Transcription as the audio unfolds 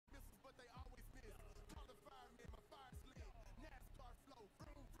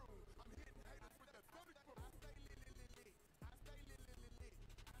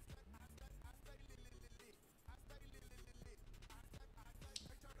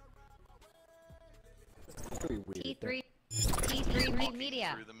T3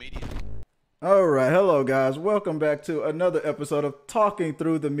 Media. All right, hello guys. Welcome back to another episode of Talking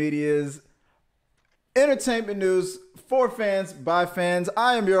Through the Media's entertainment news for fans by fans.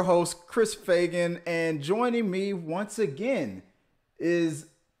 I am your host, Chris Fagan, and joining me once again is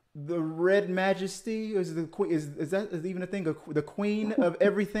the Red Majesty. Is the queen? Is that even a thing? The queen of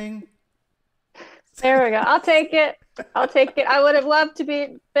everything. There we go. I'll take it. I would have loved to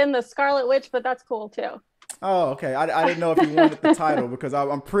been the Scarlet Witch, but that's cool too. Oh, okay. I didn't know if you wanted the title because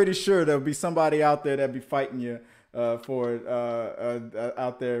I'm pretty sure there'll be somebody out there that'd be fighting you for it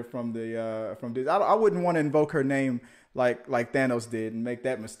out there from this. I wouldn't want to invoke her name like Thanos did and make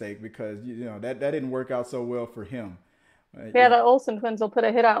that mistake because that didn't work out so well for him. Yeah, the Olsen twins will put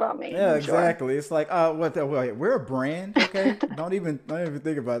a hit out on me. Yeah, exactly. Sure. It's like, we're a brand, okay? don't even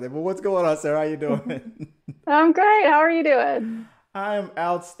think about that. But what's going on, Sarah? How you doing? I'm great. How are you doing? I am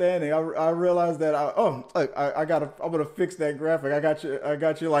outstanding. I realized that. I'm gonna fix that graphic. I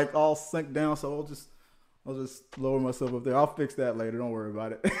got you like all synced down. So I'll just lower myself up there. I'll fix that later. Don't worry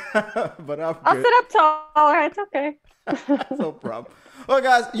about it. But I'll sit up taller. It's okay. No problem. Well,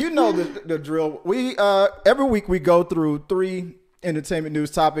 guys, you know the drill. We every week we go through 3 entertainment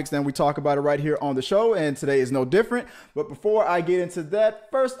news topics, then we talk about it right here on the show, and today is no different. But before I get into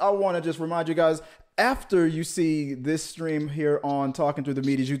that, first I want to just remind you guys, after you see this stream here on Talking Through the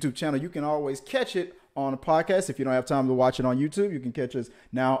Media's YouTube channel, you can always catch it on a podcast. If you don't have time to watch it on YouTube, you can catch us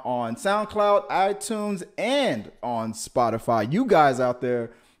now on SoundCloud, iTunes, and on Spotify. You guys out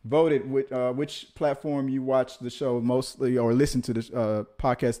there voted which platform you watch the show mostly or listen to the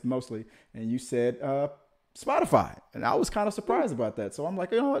podcast mostly, and you said Spotify. And I was kind of surprised about that. So I'm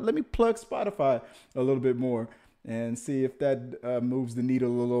like, you know what, let me plug Spotify a little bit more and see if that moves the needle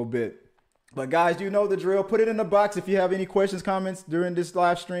a little bit. But guys, you know the drill. Put it in the box if you have any questions, comments during this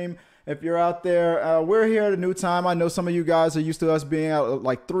live stream. If you're out there, we're here at a new time. I know some of you guys are used to us being out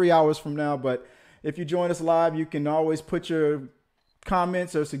like 3 hours from now. But if you join us live, you can always put your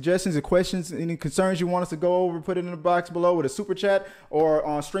comments or suggestions or questions, any concerns you want us to go over, put it in the box below with a super chat or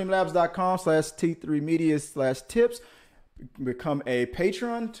on streamlabs.com/T3media/tips. Become a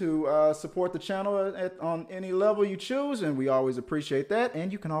patron to support the channel on any level you choose, and we always appreciate that.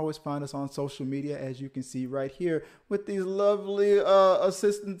 And you can always find us on social media, as you can see right here, with these lovely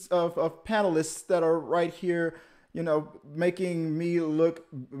assistants of panelists that are right here, making me look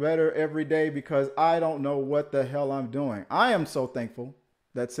better every day because I don't know what the hell I'm doing. I am so thankful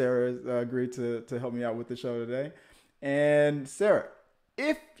that Sarah agreed to help me out with the show today. And Sarah,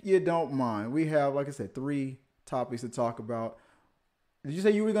 if you don't mind, we have, like I said, 3 topics to talk about. Did you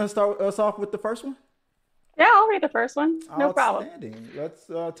say you were going to start us off with the first one? Yeah, I'll read the first one. No problem. Let's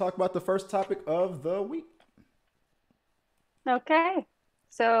talk about the first topic of the week. Okay.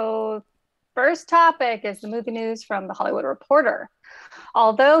 So first topic is the movie news from The Hollywood Reporter.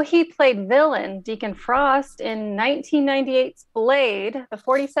 Although he played villain Deacon Frost in 1998's Blade, the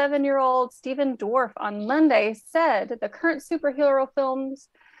 47-year-old Stephen Dorff on Monday said the current superhero films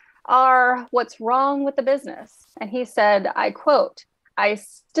are what's wrong with the business. And he said, I quote, "I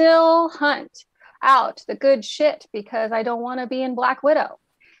still hunt out the good shit because I don't want to be in Black Widow.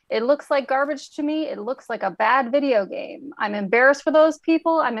 It looks like garbage to me. It looks like a bad video game. I'm embarrassed for those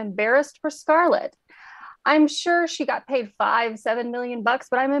people. I'm embarrassed for Scarlett. I'm sure she got paid $5-7 million bucks,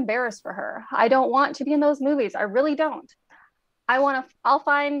 but I'm embarrassed for her. I don't want to be in those movies. I really don't. I'll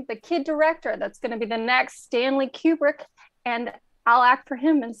find the kid director that's going to be the next Stanley Kubrick, and I'll act for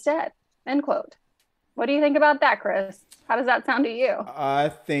him instead." End quote. What do you think about that, Chris? How does that sound to you? I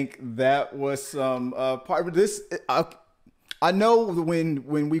think that was some part of this. I know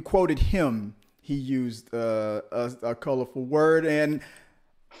when we quoted him, he used a colorful word, and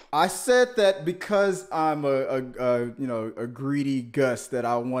I said that because I'm a greedy Gus that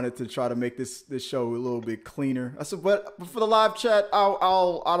I wanted to try to make this show a little bit cleaner. I said, but for the live chat,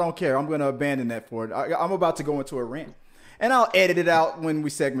 I don't care. I'm going to abandon that for it. I'm about to go into a rant. And I'll edit it out when we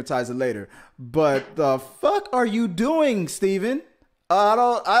segmentize it later. But the fuck are you doing, Steven? I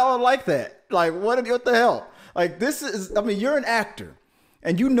don't like that. Like, what the hell? Like, you're an actor.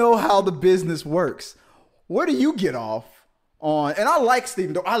 And you know how the business works. Where do you get off on? And I like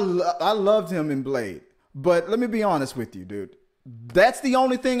Stephen Dorff. I loved him in Blade. But let me be honest with you, dude. That's the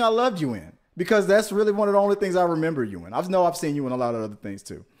only thing I loved you in. Because that's really one of the only things I remember you in. I know I've seen you in a lot of other things,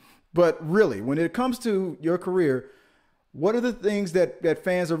 too. But really, when it comes to your career, what are the things that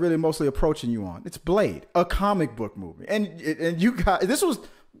fans are really mostly approaching you on? It's Blade, a comic book movie. And you got, this was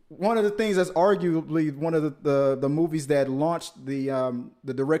one of the things that's arguably one of the movies that launched the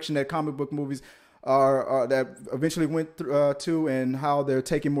direction that comic book movies are that eventually went to, and how they're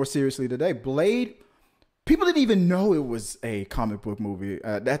taken more seriously today. Blade, people didn't even know it was a comic book movie.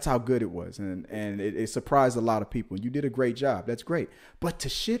 That's how good it was, and it surprised a lot of people. You did a great job. That's great. But to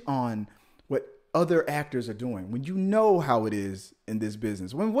shit on what other actors are doing when you know how it is in this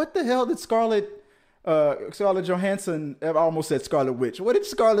business, what the hell did Scarlett Johansson, I almost said Scarlet Witch. What did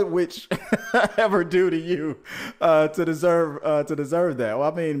Scarlet Witch ever do to you to deserve that? Well,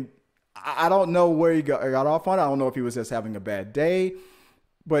 I mean, I don't know where he got off on it. I don't know if he was just having a bad day,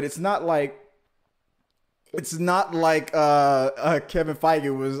 but it's not like Kevin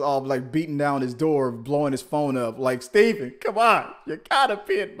Feige was all like beating down his door, blowing his phone up, like, Stephen, come on, you gotta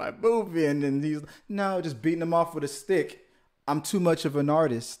be in my movie. And then he's just beating him off with a stick. I'm too much of an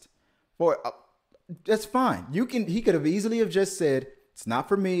artist for. That's fine. He could have easily have just said, it's not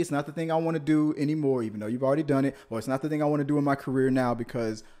for me. It's not the thing I want to do anymore, even though you've already done it. Or it's not the thing I want to do in my career now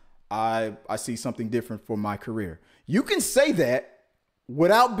because I see something different for my career. You can say that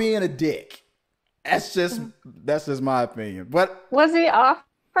without being a dick. That's just my opinion. But was he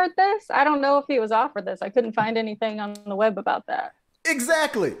offered this? I don't know if he was offered this. I couldn't find anything on the web about that.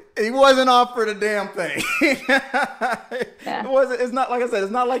 Exactly. He wasn't offered a damn thing. Yeah. It's not like I said.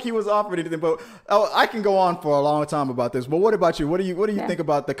 It's not like he was offered anything. But I can go on for a long time about this. But what about you? What do you think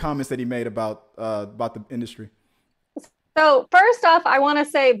about the comments that he made about the industry? So first off, I want to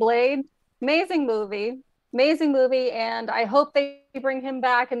say Blade, amazing movie, and I hope they bring him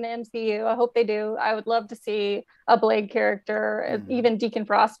back in the MCU. I hope they do. I would love to see a Blade character, even Deacon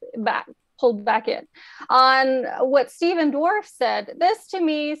Frost pulled back in. On what Stephen Dorff said, this to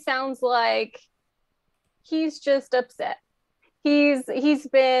me sounds like he's just upset. He's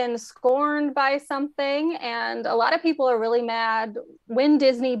been scorned by something, and a lot of people are really mad when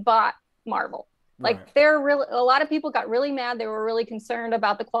Disney bought Marvel. Like a lot of people got really mad. They were really concerned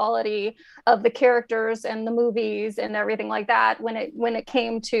about the quality of the characters and the movies and everything like that when it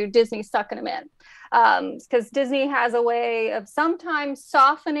came to Disney sucking them in. Because Disney has a way of sometimes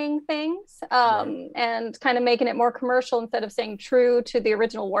softening things and kind of making it more commercial instead of staying true to the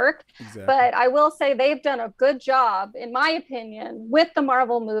original work. Exactly. But I will say they've done a good job, in my opinion, with the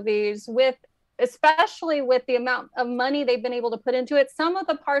Marvel movies, especially with the amount of money they've been able to put into it. Some of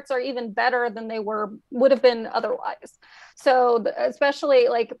the parts are even better than they would have been otherwise. So especially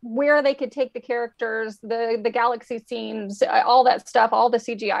like where they could take the characters, the galaxy scenes, all that stuff, all the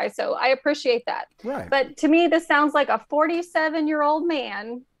CGI. So I appreciate that. Right. But to me, this sounds like a 47-year-old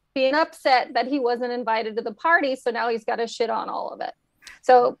man being upset that he wasn't invited to the party. So now he's got to shit on all of it.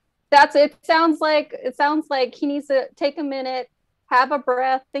 So it sounds like he needs to take a minute, have a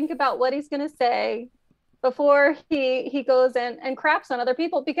breath, think about what he's going to say before he goes and craps on other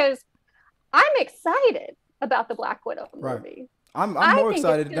people, because I'm excited about the Black Widow movie. I'm more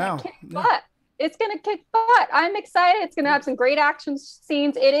excited now. It's going to kick butt. I'm excited. It's going to have some great action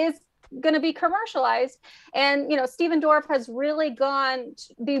scenes. It is going to be commercialized. And, Stephen Dorff has really gone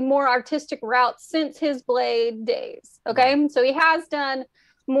the more artistic route since his Blade days. Okay. So he has done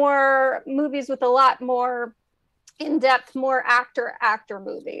more movies with a lot more in-depth, more actor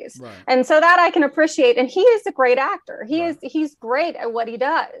movies. Right. And so that I can appreciate. And he is a great actor. He's great at what he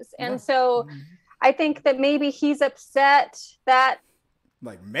does. And so I think that maybe he's upset that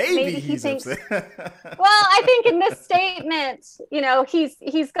maybe he's upset. Well, I think in this statement,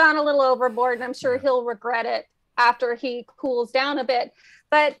 he's gone a little overboard, and I'm sure he'll regret it after he cools down a bit.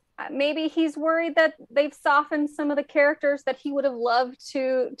 But maybe he's worried that they've softened some of the characters that he would have loved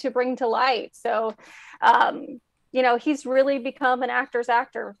to bring to light. So he's really become an actor's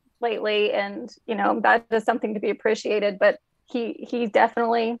actor lately, and that is something to be appreciated. But he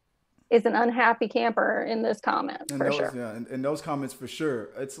definitely is an unhappy camper in this comment sure. Yeah, in those comments for sure.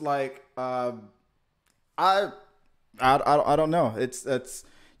 It's like I don't know. It's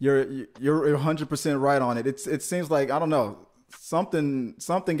you're 100% right on it. It seems like, I don't know, something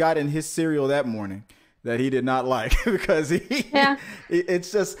got in his cereal that morning that he did not like because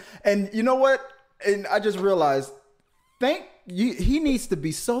it's just, and you know what? And I just realized, he needs to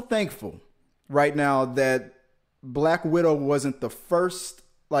be so thankful right now that Black Widow wasn't the first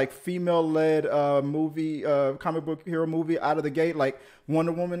female-led movie, comic book hero movie out of the gate, like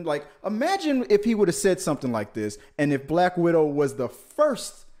Wonder Woman. Like, imagine if he would have said something like this, and if Black Widow was the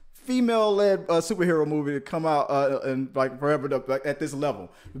first female-led superhero movie to come out and forever at this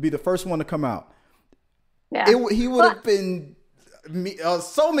level, would be the first one to come out. Yeah, he would have been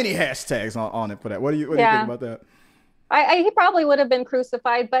so many hashtags on it for that. What do you think about that? He probably would have been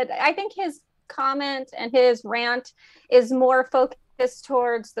crucified, but I think his comment and his rant is more focused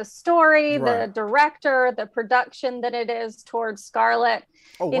towards the story, Right. the director, the production than it is towards Scarlett.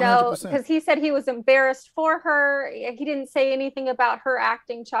 Oh, You know, 100%. because he said he was embarrassed for her. He didn't say anything about her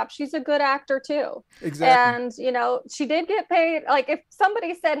acting chops. She's a good actor too. Exactly. And, you know, she did get paid. Like if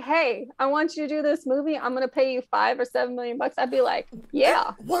somebody said, hey, I want you to do this movie, I'm going to pay you $5 or $7 million, I'd be like,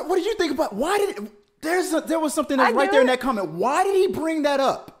 yeah. What did you think about, why did, there was something that's I right knew there in it. that comment. Why did he bring that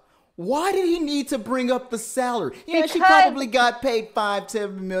up? Why did he need to bring up the salary? Yeah, she Because- probably got paid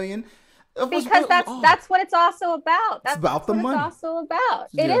 $5-7 million. Because that's what it's also about. That's about the what money. It's also about.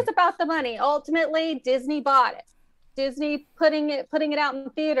 It Yeah. is about the money. Ultimately, Disney bought it. Disney putting it out in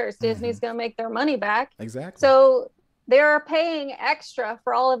theaters. Disney's going to make their money back. Exactly. So they're paying extra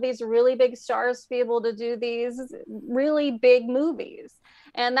for all of these really big stars to be able to do these really big movies.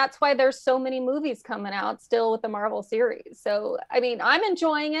 And that's why there's so many movies coming out still with the Marvel series. So, I mean, I'm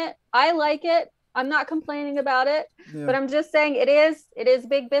enjoying it. I like it. I'm not complaining about it, Yeah. but I'm just saying it is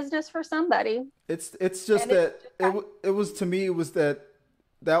big business for somebody. It's just that it was, to me, it was that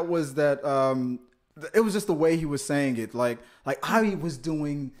it was just the way he was saying it, like how he was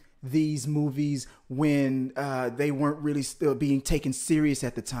doing these movies when they weren't really still being taken serious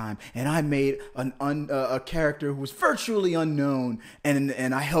at the time, and I made a character who was virtually unknown,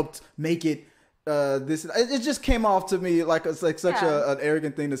 and I helped make it. It just came off to me like it's like such an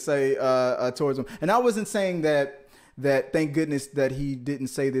arrogant thing to say towards him. And I wasn't saying that thank goodness that he didn't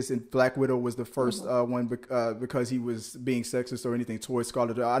say this, and Black Widow was the first one because he was being sexist or anything towards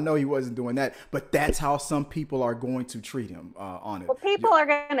Scarlett. I know he wasn't doing that, but that's how some people are going to treat him on it. Well, people are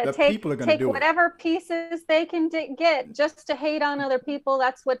going to take whatever pieces they can get just to hate on other people.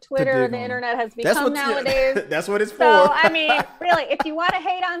 That's what Twitter and the internet has become nowadays. That's what it's for. So, I mean, really, if you want to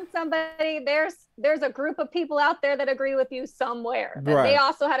hate on somebody, there's a group of people out there that agree with you somewhere. Right. They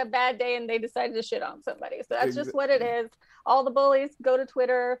also had a bad day and they decided to shit on somebody. So that's just what it is. All the bullies go to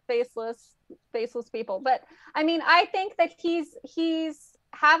Twitter, faceless people. But I mean, I think that he's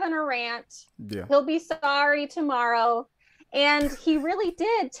having a rant. Yeah. He'll be sorry tomorrow. And he really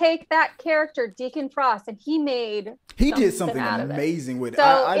did take that character, Deacon Frost, and he did something amazing with it.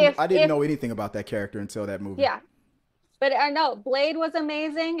 So I didn't know anything about that character until that movie. Yeah. But I know Blade was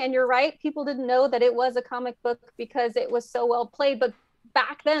amazing, and you're right. People didn't know that it was a comic book because it was so well played. But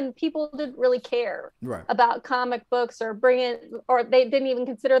back then, people didn't really care about comic books or they didn't even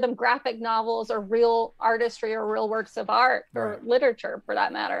consider them graphic novels or real artistry or real works of art or literature, for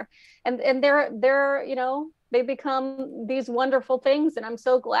that matter. And they're they become these wonderful things, and I'm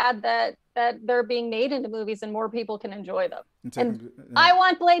so glad that they're being made into movies and more people can enjoy them. And I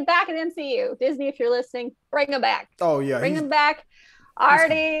want Blade back in MCU. Disney, if you're listening, bring him back. Oh yeah, bring him back.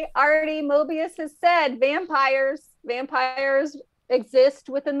 Already Mobius has said vampires exist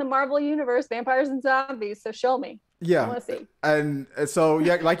within the Marvel universe. Vampires and zombies. So show me. Yeah, I want to see. And so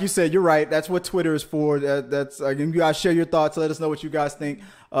yeah, like you said, you're right. That's what Twitter is for. That's you guys share your thoughts. Let us know what you guys think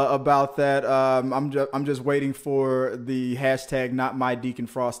about that. I'm just waiting for the hashtag Not My Deacon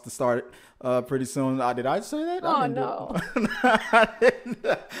Frost to start pretty soon. Did I say that? Oh no.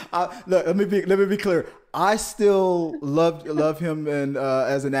 Look, let me be clear. I still love him and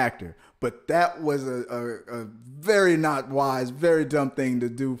as an actor, but that was a very not wise, very dumb thing to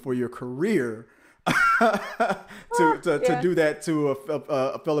do for your career. to do that to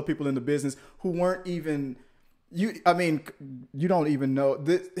a fellow people in the business who weren't even you don't even know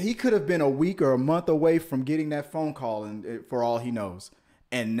that he could have been a week or a month away from getting that phone call, and for all he knows.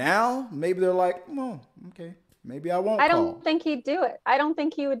 And now maybe they're like, well, okay, maybe I won't call. I don't think he'd do it. I don't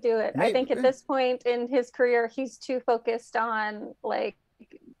think he would do it. I think at this point in his career, he's too focused on like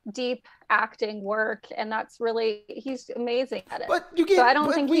deep acting work, and he's amazing at it. But I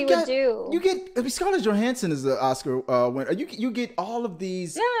don't think he would do. You get Scarlett Johansson is the Oscar winner. You get all of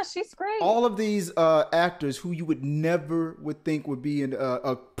these. Yeah, she's great. All of these actors who you would never think would be in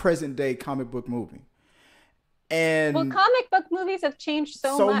a present day comic book movie. And comic book movies have changed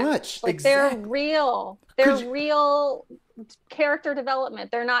so much. Like exactly. They're real. They're real character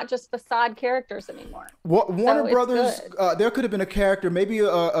development. They're not just facade characters anymore. Warner Brothers, there could have been a character, maybe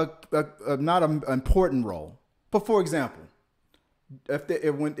a not an important role. But for example, if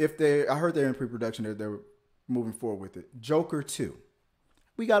they, I heard they're in pre-production, they're moving forward with it. Joker 2,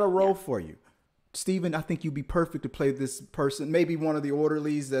 we got a role for you. Stephen, I think you'd be perfect to play this person. Maybe one of the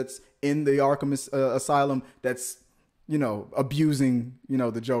orderlies that's in the Arkham Asylum that's, abusing,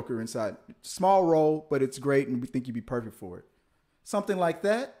 the Joker inside. Small role, but it's great, and we think you'd be perfect for it. Something like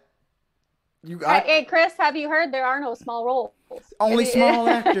that. Hey, Chris, have you heard there are no small roles? Only small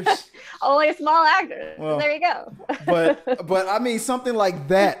actors. Only small actors. Well, there you go. but I mean, something like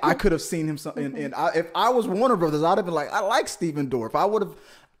that, I could have seen him. If I was Warner Brothers, I'd have been like, I like Stephen Dorff. I would have.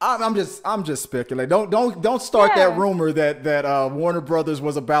 I'm just speculating. Don't start that rumor that Warner Brothers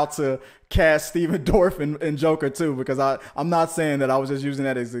was about to cast Stephen Dorff in Joker 2, because I'm not saying that. I was just using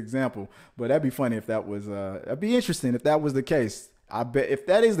that as an example. But that'd be funny if that was. That'd be interesting if that was the case. I bet if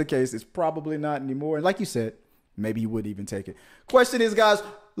that is the case, it's probably not anymore. And like you said, maybe you would even take it. Question is, guys,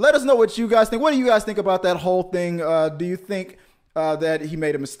 let us know what you guys think. What do you guys think about that whole thing? Do you think that he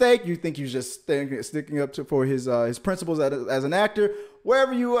made a mistake? You think he's just sticking up for his principles as an actor?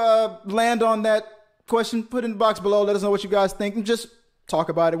 Wherever you land on that question, put it in the box below. Let us know what you guys think, and just talk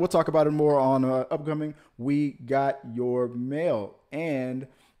about it. We'll talk about it more on upcoming We Got Your Mail. And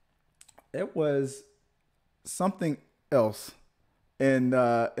it was something else in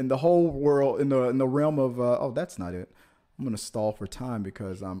the whole world, in the realm of that's not it. I'm gonna stall for time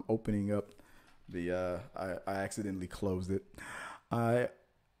because I'm opening up the I accidentally closed it.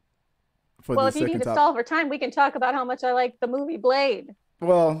 If you need to stall for time, we can talk about how much I like the movie Blade.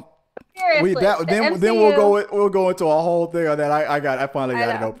 Well, seriously, then we'll go into a whole thing on that. I finally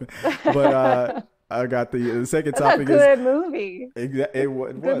got it open, but I got the second topic. That's a good movie. It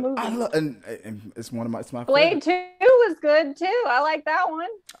was good movie. And it's one of my Blade favorite. 2 was good too. I like that one.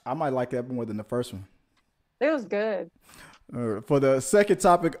 I might like that more than the first one. It was good. For the second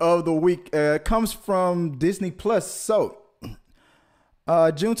topic of the week, comes from Disney Plus. So,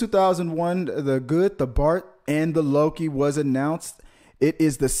 June 2001, The Good, the Bart, and the Loki was announced. It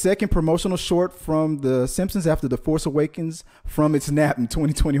is the second promotional short from The Simpsons after The Force Awakens from its nap in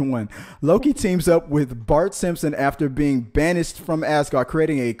 2021. Loki teams up with Bart Simpson after being banished from Asgard,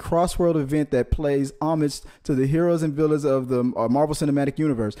 creating a cross-world event that plays homage to the heroes and villains of the Marvel Cinematic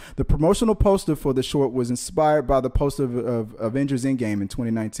Universe. The promotional poster for the short was inspired by the poster of Avengers Endgame in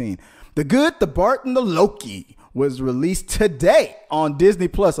 2019. The Good, the Bart, and the Loki was released today on Disney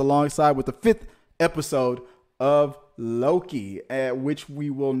Plus alongside with the 5th episode of Loki, which we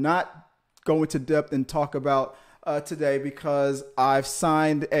will not go into depth and talk about today because I've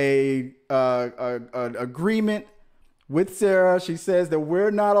signed an agreement with Sarah. She says that we're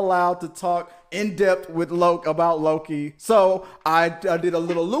not allowed to talk in depth with about Loki. So I did a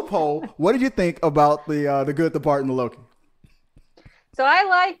little loophole. What did you think about the Good, the Bart, and the Loki? So I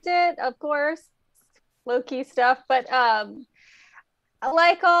liked it, of course, Loki stuff, but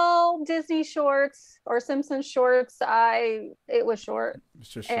like all Disney shorts or Simpsons shorts, it was short. It's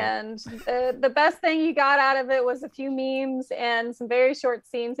just short. And the best thing you got out of it was a few memes and some very short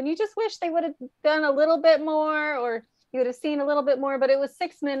scenes. And you just wish they would have done a little bit more, or you would have seen a little bit more, but it was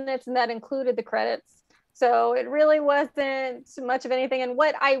 6 minutes and that included the credits. So it really wasn't much of anything. And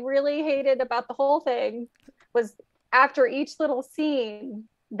what I really hated about the whole thing was after each little scene,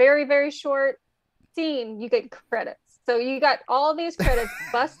 very, very short scene, you get credits. So you got all these credits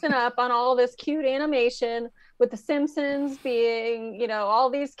busting up on all this cute animation with the Simpsons being,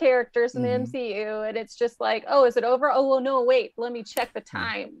 all these characters in the MCU. And it's just like, oh, is it over? Oh, well, no, wait, let me check the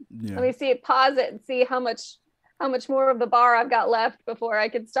time. Yeah. Let me see it, pause it and see how much more of the bar I've got left before I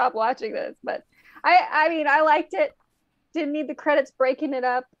can stop watching this. But I mean, I liked it. Didn't need the credits breaking it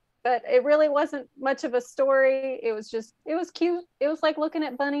up. But it really wasn't much of a story. It was cute. It was like looking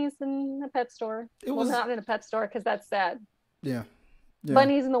at bunnies in a pet store. Well, not in a pet store because that's sad. Yeah.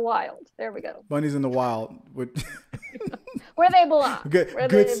 Bunnies in the wild. There we go. Bunnies in the wild. Where they belong. They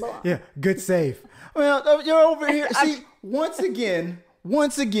belong. Yeah, good save. Well, you're over here. See, once again,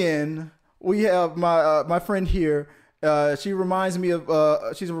 we have my friend here. She's reminding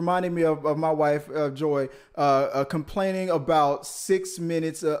me of my wife, Joy, complaining about 6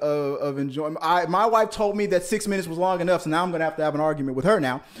 minutes of enjoyment. My wife told me that 6 minutes was long enough, so now I'm going to have an argument with her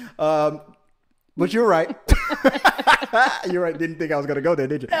now. But you're right. You're right. Didn't think I was going to go there,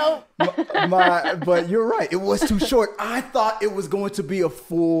 did you? No. But you're right. It was too short. I thought it was going to be a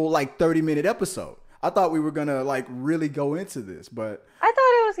full 30-minute episode. I thought we were going to really go into this, but I thought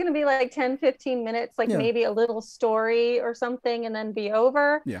it was going to be 10, 15 minutes, maybe a little story or something and then be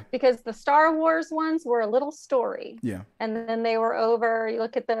over. Yeah. Because the Star Wars ones were a little story. Yeah. And then they were over. You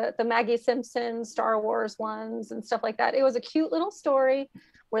look at the Maggie Simpson Star Wars ones and stuff like that. It was a cute little story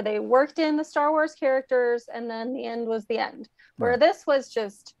where they worked in the Star Wars characters and then the end was the end. Where this was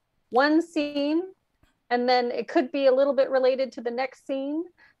just one scene and then it could be a little bit related to the next scene.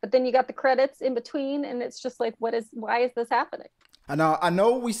 But then you got the credits in between, and it's just like, why is this happening? Now, I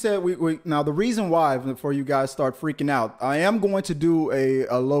know we said now the reason why, before you guys start freaking out, I am going to do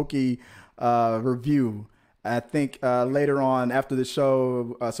a Loki review I think later on after the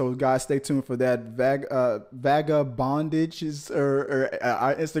show, so guys, stay tuned for that. Vagabondage is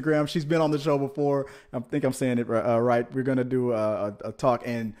our Instagram. She's been on the show before. I think I'm saying it right. We're gonna do a talk,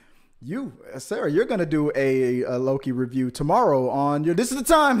 and you, Sarah, you're gonna do a Loki review tomorrow on your. This is the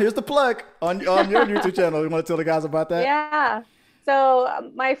time. Here's the plug on your YouTube channel. You want to tell the guys about that? Yeah. So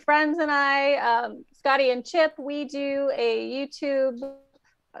my friends and I, Scotty and Chip, we do a YouTube.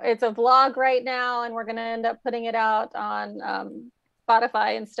 It's a vlog right now, and we're going to end up putting it out on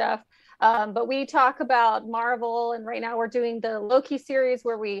Spotify and stuff. But we talk about Marvel, and right now we're doing the Loki series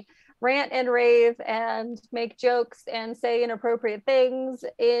where we rant and rave and make jokes and say inappropriate things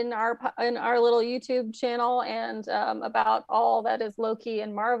in our little YouTube channel, and about all that is Loki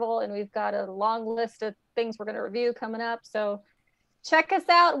and Marvel. And we've got a long list of things we're going to review coming up. So check us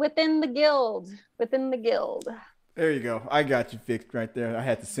out within the guild. There you go. I got you fixed right there. I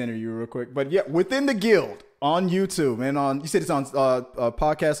had to center you real quick. But yeah, Within the Guild on YouTube and on, you said it's on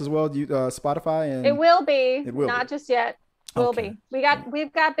podcast as well, Spotify? And it will be. Not just yet. Will be.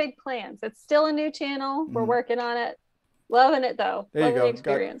 We've got big plans. It's still a new channel. We're working on it. Loving it though. There you go. The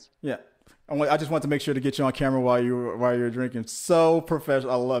experience. I just want to make sure to get you on camera while you're drinking. So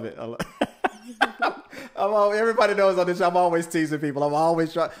professional. I love it. Everybody knows on this show, I'm always teasing people. I'm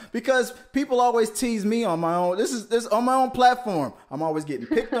always trying, because people always tease me on my own. This is on my own platform. I'm always getting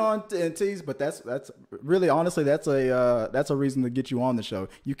picked on and teased, but that's really, honestly, that's a reason to get you on the show.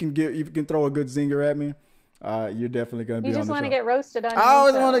 You can throw a good zinger at me. You're definitely going to be on the show. You just want to get roasted on. I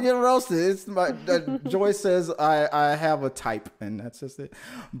always want to get roasted. It's Joy says I have a type, and that's just it.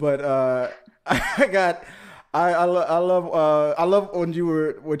 But I love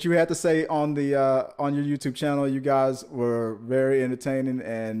what you had to say on your YouTube channel. You guys were very entertaining,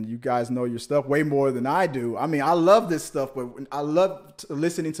 and you guys know your stuff way more than I do. I mean, I love this stuff, but I love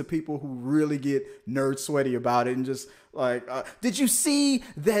listening to people who really get nerd sweaty about it, and just like, did you see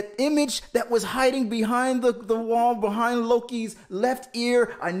that image that was hiding behind the wall behind Loki's left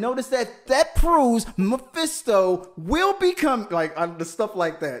ear? I noticed that proves Mephisto will become the stuff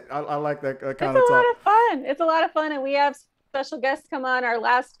like that. I like that kind of talk. It's a lot of fun. It's a lot of fun, and we have special guests come on. Our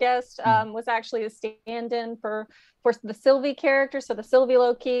last guest was actually a stand-in for the Sylvie character, so the Sylvie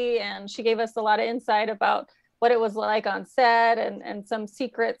Loki, and she gave us a lot of insight about what it was like on set and some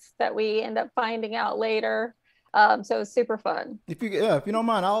secrets that we end up finding out later. So it was super fun. If you don't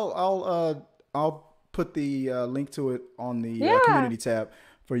mind, I'll put the link to it on the community tab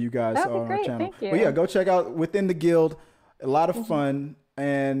for you guys on our channel. Thank you. But yeah, go check out Within the Guild. A lot of fun,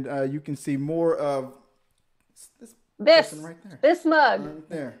 and you can see more of this right there. This mug. Right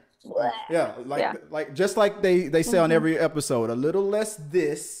there. Yeah, like just like they say on every episode, a little less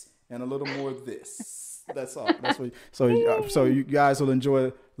this and a little more this. That's all. That's what. So you guys will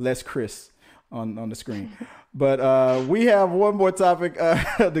enjoy less Chris on the screen. But we have one more topic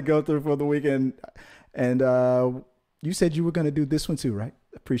to go through for the weekend, and you said you were going to do this one too, right?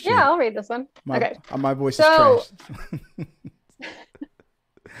 Appreciate it. Yeah, I'll read this one. Okay. My voice is trash.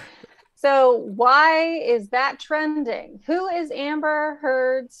 So why is that trending? Who's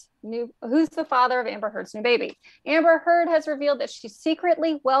the father of Amber Heard's new baby? Amber Heard has revealed that she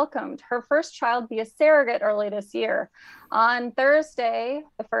secretly welcomed her first child via surrogate early this year. On Thursday,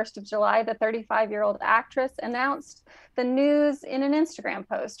 the 1st of July, the 35-year-old actress announced the news in an Instagram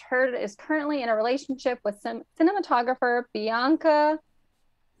post. Heard is currently in a relationship with cinematographer Bianca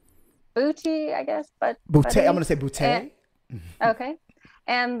Butti, I guess. But I'm going to say Butte. Okay.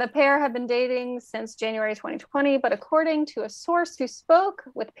 And the pair have been dating since January 2020, but according to a source who spoke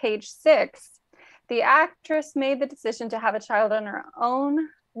with Page Six, the actress made the decision to have a child on her own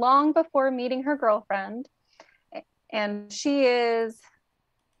long before meeting her girlfriend. And she is,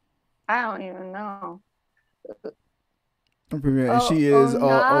 I don't even know. She is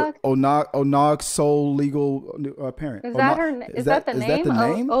Onag's sole legal parent. Is that her? Is that the name?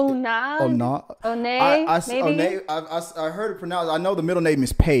 Onag. Maybe. I heard it pronounced. I know the middle name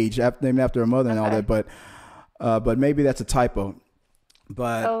is Paige, named after her mother and all that. But maybe that's a typo.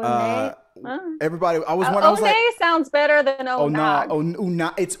 But everybody, I was like, sounds better than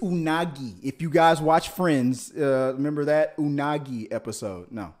Onag. It's Unagi. If you guys watch Friends, remember that Unagi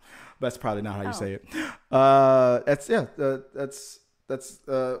episode? No. That's probably not how you say it. That's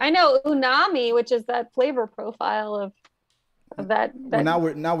I know unami, which is that flavor profile of that. Well,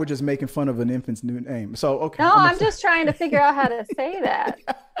 now we're just making fun of an infant's new name. So okay. No, I'm just trying to figure out how to say that.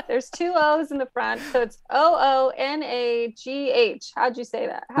 There's two O's in the front, so it's OONAGH. How'd you say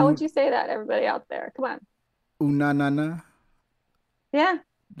that? How would you say that, everybody out there? Come on. Unanana. Yeah.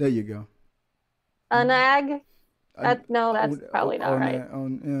 There you go. Unag. That's probably not right.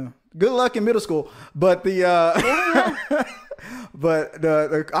 Good luck in middle school. But but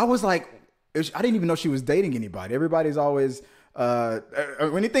I was like, I didn't even know she was dating anybody. Everybody's always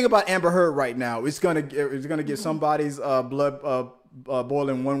when you think about Amber Heard right now, it's gonna get somebody's blood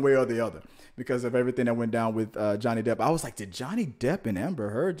boiling one way or the other because of everything that went down with Johnny Depp. I was like, did Johnny Depp and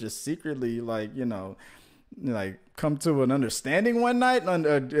Amber Heard just secretly like come to an understanding one night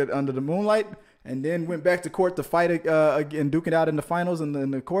under the moonlight, and then went back to court to fight again, duke it out in the finals and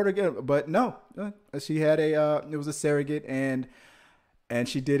in the court again? But no, she had it was a surrogate, and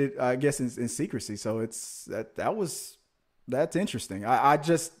she did it, I guess, in secrecy. So that's interesting. I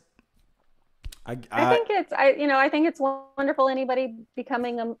think it's wonderful anybody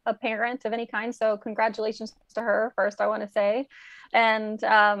becoming a parent of any kind. So congratulations to her first, I want to say. And,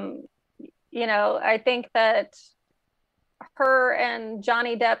 I think that her and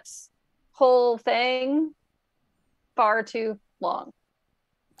Johnny Depp's whole thing far too long.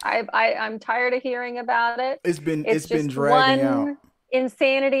 I'm tired of hearing about it. It's been dragging out.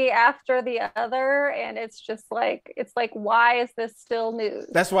 Insanity after the other, and it's like why is this still news?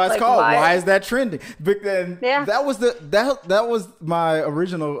 That's why it's called why is that trending? But then that was my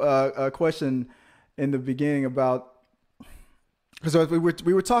original question in the beginning about, because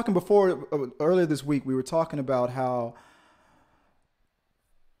we were talking before earlier this week, we were talking about how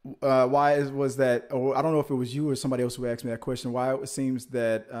was that, or I don't know if it was you or somebody else who asked me that question, why it seems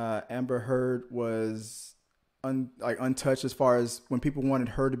that Amber Heard was untouched as far as when people wanted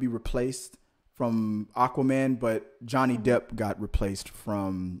her to be replaced from Aquaman, but Johnny Depp got replaced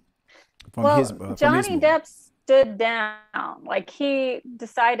from his Johnny Depp stood down, like he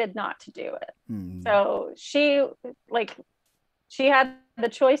decided not to do it. So she had the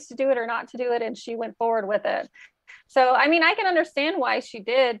choice to do it or not to do it, and she went forward with it. So I mean, I can understand why she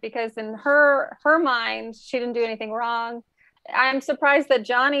did, because in her mind she didn't do anything wrong. I'm surprised that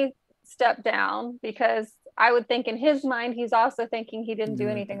Johnny stepped down, because I would think in his mind, he's also thinking he didn't do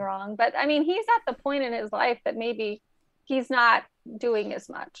anything wrong. But I mean, he's at the point in his life that maybe he's not doing as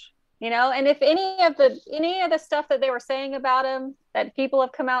much, and if any of the stuff that they were saying about him that people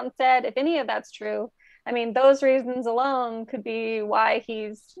have come out and said, if any of that's true, I mean, those reasons alone could be why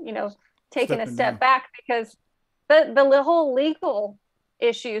he's, taking a step back, because the whole legal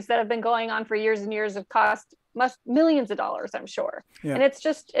issues that have been going on for years and years have cost millions of dollars, I'm sure. Yeah. And it's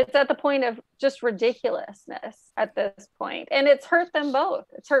at the point of just ridiculousness at this point. And it's hurt them both.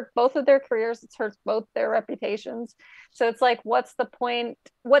 It's hurt both of their careers. It's hurt both their reputations. So it's like, what's the point?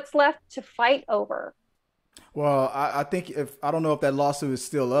 What's left to fight over? Well, I think I don't know if that lawsuit is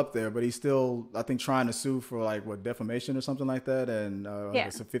still up there, but he's still, I think, trying to sue for defamation or something like that. And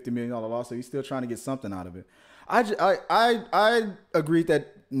it's a $50 million lawsuit. He's still trying to get something out of it. I agree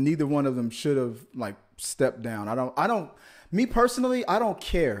that neither one of them should have stepped down. Me personally, I don't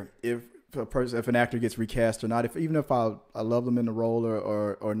care if an actor gets recast or not. Even if I love them in the role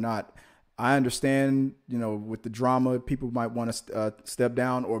or not. I understand, with the drama, people might want to step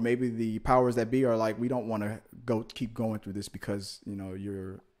down, or maybe the powers that be are like, we don't want to keep going through this because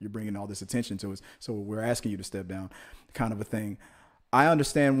you're bringing all this attention to us, so we're asking you to step down, kind of a thing. I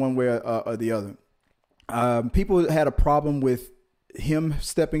understand one way or the other. People had a problem with him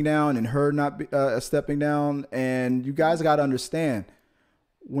stepping down and her not stepping down, and you guys got to understand,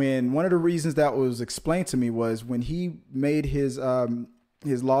 when one of the reasons that was explained to me was when he made his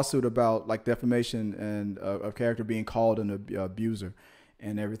lawsuit about defamation and of character, being called an abuser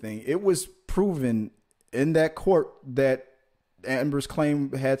and everything, it was proven in that court that Amber's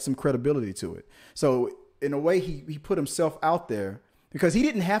claim had some credibility to it. So in a way, he put himself out there, because he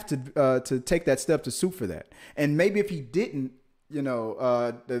didn't have to take that step to sue for that. And maybe if he didn't, all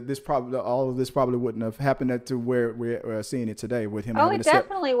of this probably wouldn't have happened to where we're seeing it today with him. Oh, it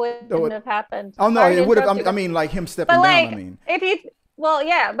definitely wouldn't have happened. Oh no, it would have. I mean, him stepping down.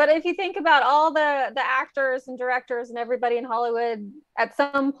 But if you think about all the actors and directors and everybody in Hollywood, at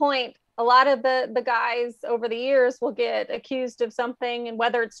some point, a lot of the guys over the years will get accused of something, and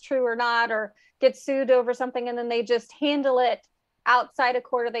whether it's true or not, or get sued over something, and then they just handle it outside of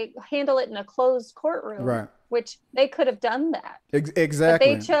court, or they handle it in a closed courtroom, right? Which they could have done that.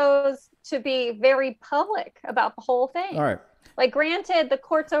 Exactly. But they chose to be very public about the whole thing. All right. Granted, the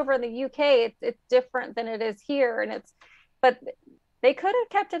courts over in the UK, it's different than it is here, but they could have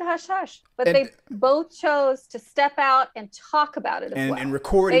kept it hush hush, but they both chose to step out and talk about it and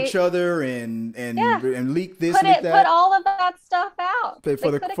record each other and leak this, leak that. Put all of that stuff out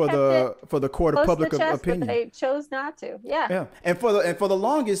for the court of public opinion. But they chose not to. Yeah. And for the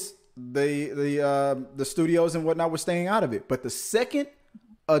longest, the studios and whatnot were staying out of it. But the second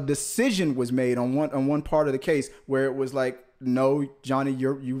a decision was made on one part of the case where it was like, no, Johnny,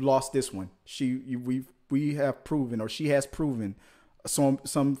 you lost this one. We have proven, or she has proven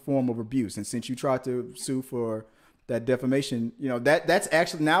some form of abuse. And since you tried to sue for that defamation, that's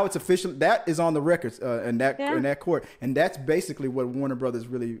actually, now it's official. That is on the records in that court. And that's basically what Warner Brothers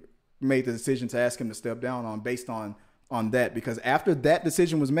really made the decision to ask him to step down on, based on that, because after that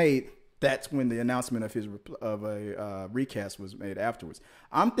decision was made, that's when the announcement of a recast was made afterwards.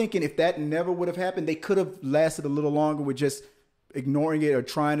 I'm thinking if that never would have happened, they could have lasted a little longer with just ignoring it or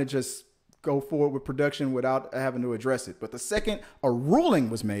trying to just go forward with production without having to address it. But the second a ruling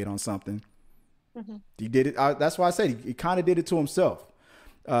was made on something, he did it. That's why I said he kind of did it to himself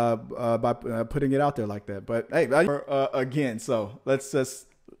by putting it out there like that. But hey, again, so let's just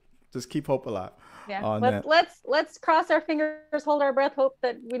keep hope alive. Yeah, let's cross our fingers, hold our breath, hope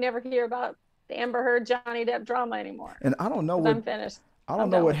that we never hear about the Amber Heard Johnny Depp drama anymore. And I don't know I'm finished. I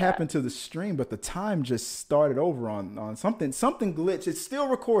don't know what happened to the stream, but the time just started over on something glitched. It's still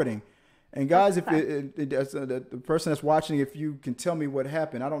recording. And guys, if the person that's watching, if you can tell me what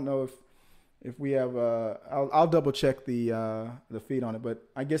happened, I don't know if we have. I'll double check the feed on it, but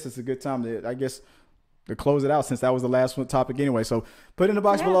I guess it's a good time to close it out, since that was the last one topic anyway. So put in the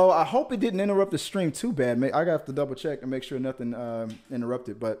box below. I hope it didn't interrupt the stream too bad. I got to double check and make sure nothing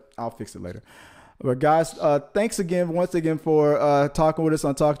interrupted, but I'll fix it later. But guys, thanks once again for talking with us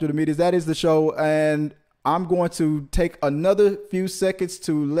on Talk Through the Medias. That is the show, and I'm going to take another few seconds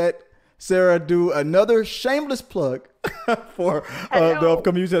to let Sarah do another shameless plug for the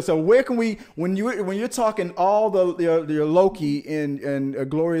upcoming season. So where can we, when you're talking all your Loki in A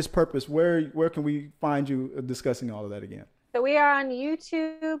Glorious Purpose, where can we find you discussing all of that again? So we are on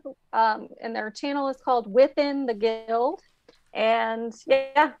YouTube, and their channel is called Within the Guild. And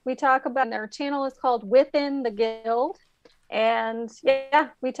we talk about, their channel is called Within the Guild. And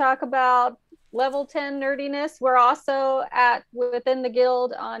we talk about level 10 nerdiness. We're also at Within the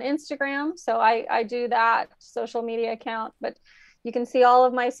Guild on Instagram. So I do that social media account, but you can see all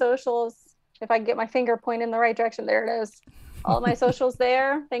of my socials. If I can get my finger pointing in the right direction, there it is. All of my socials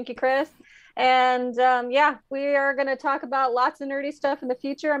there. Thank you, Chris. And we are going to talk about lots of nerdy stuff in the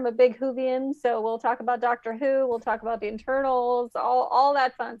future. I'm a big Whovian, so we'll talk about Doctor Who. We'll talk about the Internals, all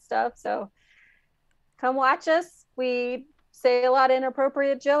that fun stuff. So come watch us. We say a lot of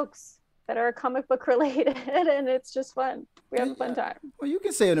inappropriate jokes that are comic book related, and it's just fun. We have a fun time. Well, you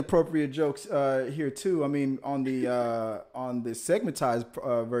can say inappropriate jokes here too. I mean, on the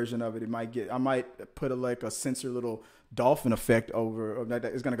segmentized version of it, I might put a censor little dolphin effect over that.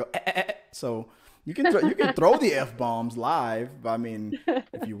 It's gonna go. So you can throw the F-bombs live. I mean,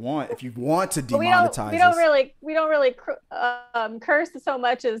 if you want to demonetize. We don't really curse so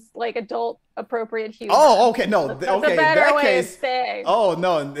much as like adult appropriate humor. Oh, okay, no, okay. In that case, oh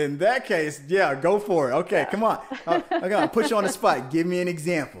no, in that case, yeah, go for it. Okay, come on. I'm gonna put you on the spot. Give me an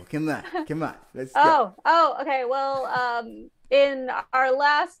example. Come on. Let's go. Okay. Well, in our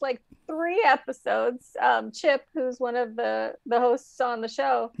last 3 episodes, Chip, who's one of the hosts on the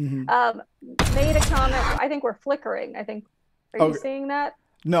show, made a comment. I think we're flickering. Are you seeing that?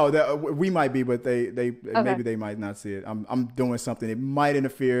 No, we might be, but they maybe they might not see it. I'm doing something. It might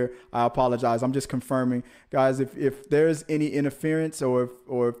interfere. I apologize. I'm just confirming, guys. If there's any interference or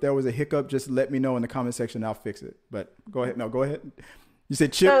if there was a hiccup, just let me know in the comment section. I'll fix it. But go ahead. No, go ahead. You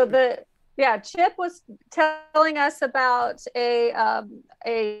said Chip. So Chip was telling us about a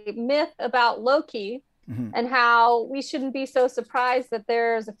myth about Loki and how we shouldn't be so surprised that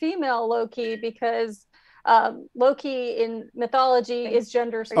there's a female Loki, because Loki in mythology is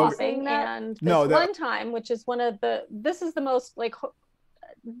gender swapping. And one time, which is this is the most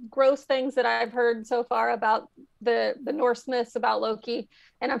gross things that I've heard so far about the Norse myths about Loki,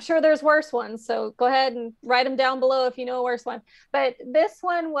 and I'm sure there's worse ones, so go ahead and write them down below if you know a worse one. But this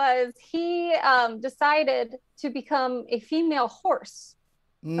one was, he decided to become a female horse.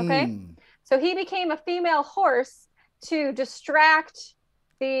 Okay, so he became a female horse to distract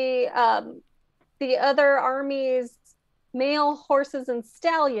the other army's male horses and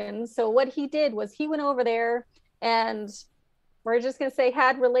stallions. So what he did was he went over there and, we're just going to say,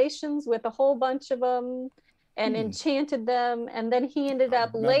 had relations with a whole bunch of them and enchanted them. And then he ended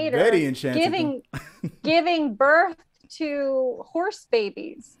up later giving birth to horse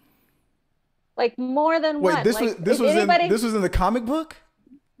babies. More than one. Wait, this was in the comic book?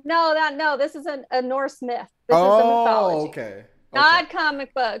 No, this is a Norse myth. This is a mythology. Okay. Not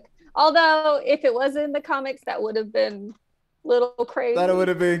comic book. Although if it was in the comics, that would have been a little crazy. That would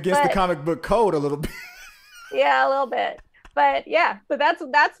have been against the comic book code a little bit. Yeah, a little bit. But yeah, so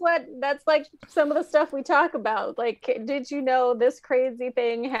that's like some of the stuff we talk about. Like, did you know this crazy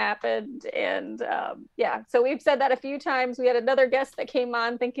thing happened? And yeah, so we've said that a few times. We had another guest that came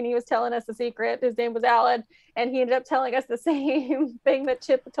on thinking he was telling us a secret. His name was Alan, and he ended up telling us the same thing that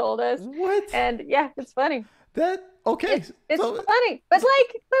Chip told us. What? And yeah, it's funny. That okay? It's funny, but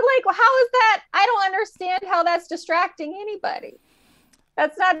how is that? I don't understand how that's distracting anybody.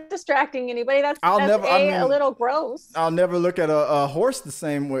 That's not distracting anybody. That's a little gross. I'll never look at a horse the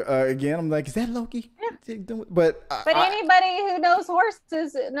same way again. I'm like, is that Loki? Yeah. But anybody who knows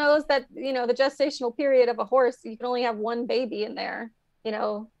horses knows that, the gestational period of a horse, you can only have one baby in there,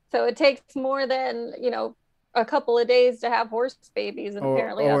 so it takes more than, a couple of days to have horse babies. And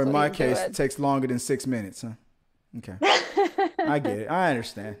apparently or in my case, it takes longer than 6 minutes, huh? Okay. I get it. I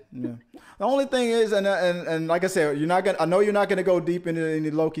understand. Yeah. The only thing is, and like I said, I know you're not gonna go deep into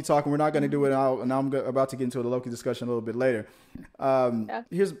any Loki talk, and we're not gonna do it. And I'm about to get into the Loki discussion a little bit later. Yeah.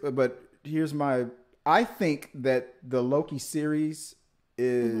 I think that the Loki series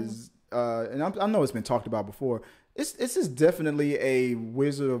is, and I know it's been talked about before. This is definitely a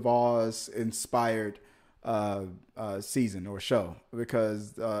Wizard of Oz inspired season or show,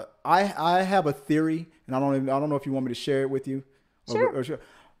 because I have a theory, and I don't know if you want me to share it with you. Sure.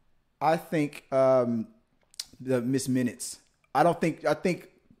 I think the Miss Minutes. I think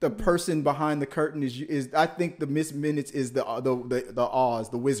the person behind the curtain is I think the Miss Minutes is the Oz,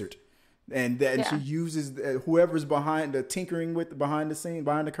 the wizard, and she uses whoever's behind the tinkering with behind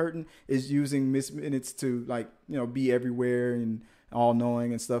the curtain is using Miss Minutes to be everywhere and all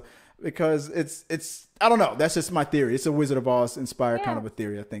knowing and stuff. Because it's I don't know. That's just my theory. It's a Wizard of Oz inspired kind of a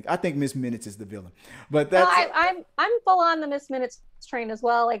theory. I think Miss Minutes is the villain, but that's I'm full on the Miss Minutes train as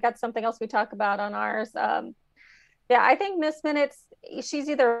well. Like, that's something else we talk about on ours. I think Miss Minutes, she's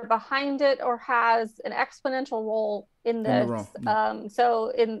either behind it or has an exponential role in this. So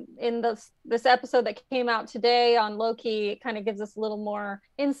in this episode that came out today on Loki, it kind of gives us a little more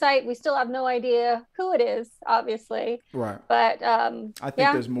insight. We still have no idea who it is, obviously. Right. But I think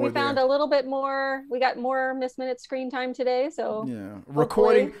there's more. We found a little bit more. We got more Miss Minutes screen time today. So yeah,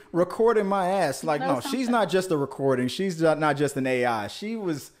 recording my ass. Like, no, she's not just a recording. She's not just an AI. She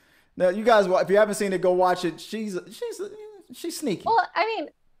was. Now, you guys, if you haven't seen it, go watch it. She's sneaky. Well, I mean,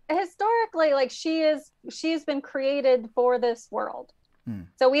 historically, like, she's been created for this world.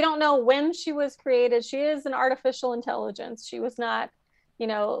 So we don't know when she was created. She is an artificial intelligence. She was not,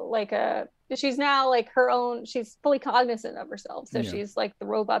 she's now like her own, she's fully cognizant of herself. So she's like, the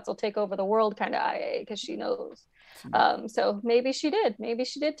robots will take over the world kind of IA, because she knows. So maybe she did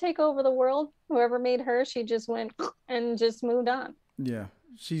take over the world. Whoever made her, she just went and just moved on. Yeah.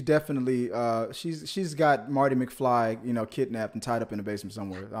 She's definitely she's got Marty McFly, kidnapped and tied up in the basement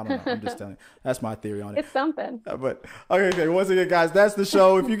somewhere. I don't know. I'm just telling you. That's my theory on it. It's something. But okay. Once again, guys, that's the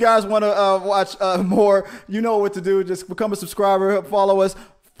show. If you guys want to watch more, you know what to do. Just become a subscriber. Follow us.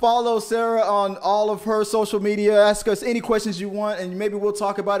 Follow Sarah on all of her social media. Ask us any questions you want, and maybe we'll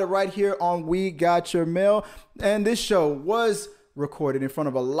talk about it right here on We Got Your Mail. And this show was recorded in front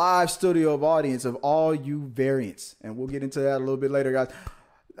of a live studio audience of all you variants, and we'll get into that a little bit later, guys.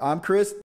 I'm Chris.